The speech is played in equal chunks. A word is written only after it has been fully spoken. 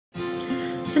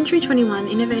Century 21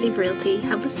 Innovative Realty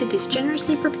have listed this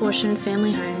generously proportioned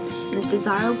family home in this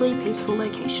desirably peaceful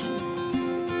location.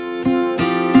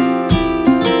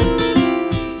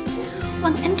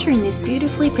 Once entering this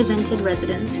beautifully presented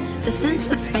residence, the sense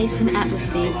of space and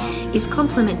atmosphere is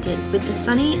complemented with the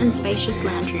sunny and spacious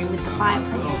lounge room with the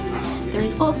fireplace. There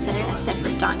is also a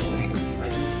separate dining room.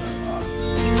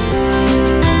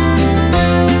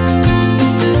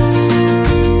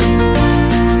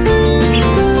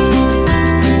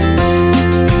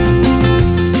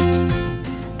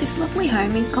 This lovely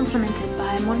home is complemented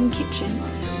by a modern kitchen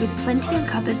with plenty of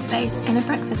cupboard space and a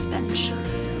breakfast bench.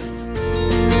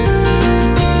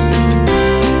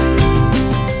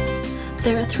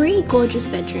 There are 3 gorgeous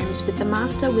bedrooms with the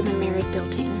master with a mirror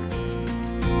built-in.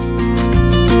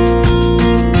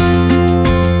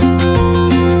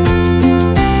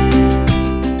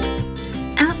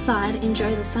 Outside,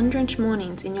 enjoy the sun-drenched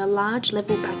mornings in your large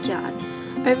level backyard,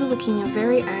 overlooking your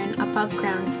very own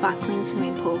above-ground sparkling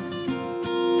swimming pool.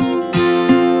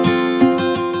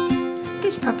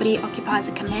 This property occupies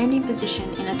a commanding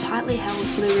position in a tightly held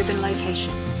blue ribbon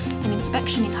location, and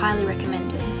inspection is highly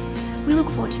recommended. We look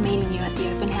forward to meeting you at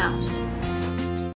the open house.